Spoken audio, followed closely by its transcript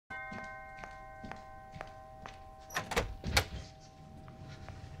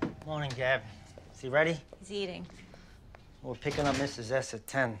Morning, Gab. Is he ready? He's eating. We're picking up Mrs. S at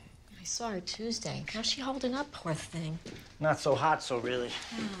 10. I saw her Tuesday. How's she holding up, poor thing? Not so hot, so really.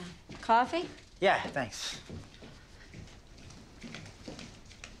 Coffee? Yeah, thanks.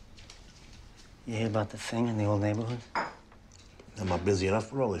 You hear about the thing in the old neighborhood? I'm not busy enough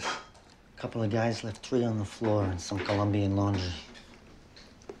for all this. A couple of guys left 3 on the floor in some Colombian laundry.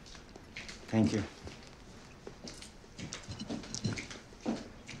 Thank you.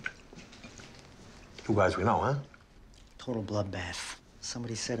 Two guys we know, huh? Total bloodbath.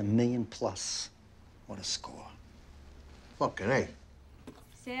 Somebody said $1 million plus. What a score. Fucking A.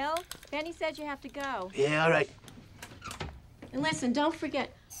 Sil, Benny said you have to go. Yeah, all right. And listen, don't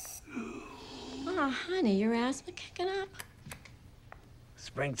forget. Oh, honey, your asthma kicking up?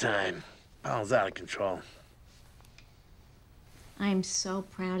 Springtime. Ball's out of control. I'm so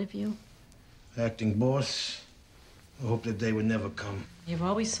proud of you. Acting boss. I hope the day would never come. You've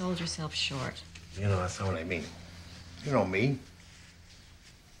always sold yourself short. You know, that's not what I mean. You know me.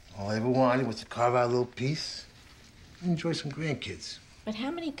 All I ever wanted was to carve out a little piece and enjoy some grandkids. But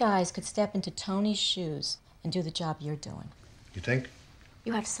how many guys could step into Tony's shoes and do the job you're doing? You think?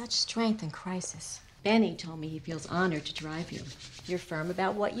 You have such strength in crisis. Benny told me he feels honored to drive you. You're firm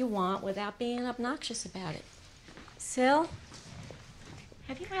about what you want without being obnoxious about it. Sil,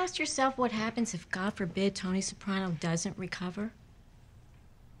 have you asked yourself what happens if, God forbid, Tony Soprano doesn't recover?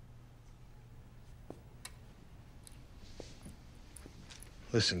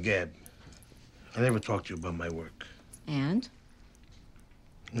 Listen, Gab, I never talked to you about my work. And?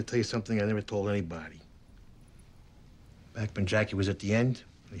 I'm gonna tell you something I never told anybody. Back when Jackie was at the end,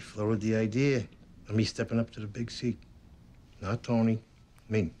 he floated the idea of me stepping up to the big seat. Not Tony,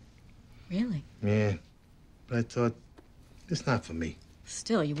 me. Really? Yeah, but I thought, it's not for me.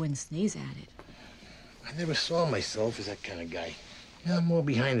 Still, you wouldn't sneeze at it. I never saw myself as that kind of guy. Yeah, I'm more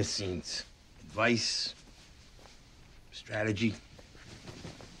behind the scenes. Advice, strategy.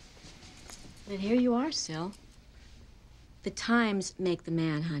 But here you are, Sil. The times make the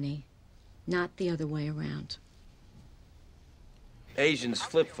man, honey, not the other way around. Asians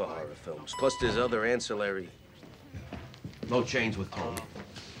flip for horror films. Plus, there's other ancillary. No change with Tony.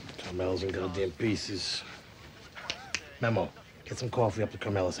 Carmel's in goddamn pieces. Memo, get some coffee up to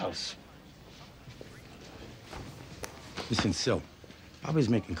Carmela's house. Listen, Sil, I was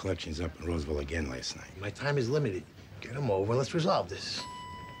making collections up in Roseville again last night. My time is limited. Get him over and let's resolve this.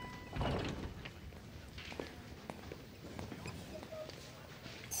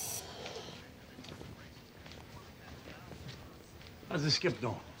 How's the skip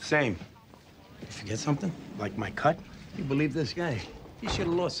doing? Same. You forget something? Like my cut? You believe this guy? He should have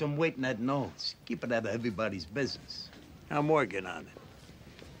lost some weight in that nose. Keep it out of everybody's business. I'm working on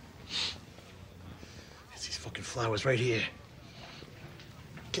it. It's these fucking flowers right here.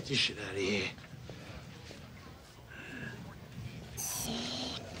 Get this shit out of here.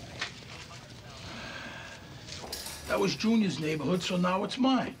 That was Junior's neighborhood, so now it's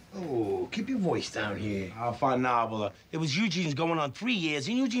mine. Oh, keep your voice down here. Alpha Novel. It was Eugene's going on 3 years,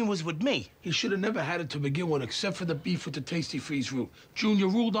 and Eugene was with me. He should have never had it to begin with, except for the beef with the Tasty Freeze root. Junior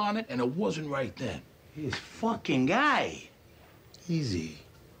ruled on it, and it wasn't right then. This fucking guy. Easy.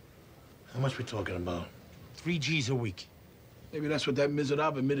 How much we talking about? 3 G's a week. Maybe that's what that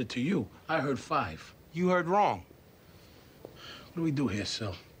Mizrav admitted to you. I heard 5. You heard wrong. What do we do here,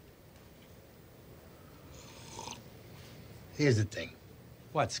 Sil? Here's the thing.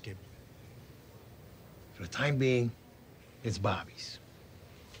 What, Skip? For the time being, it's Bobby's.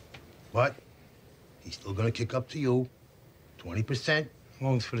 But he's still gonna kick up to you 20%. How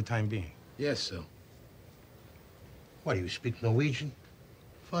long is for the time being? Yes, Sil. What, do you speak Norwegian?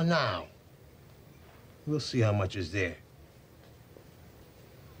 For now. We'll see how much is there.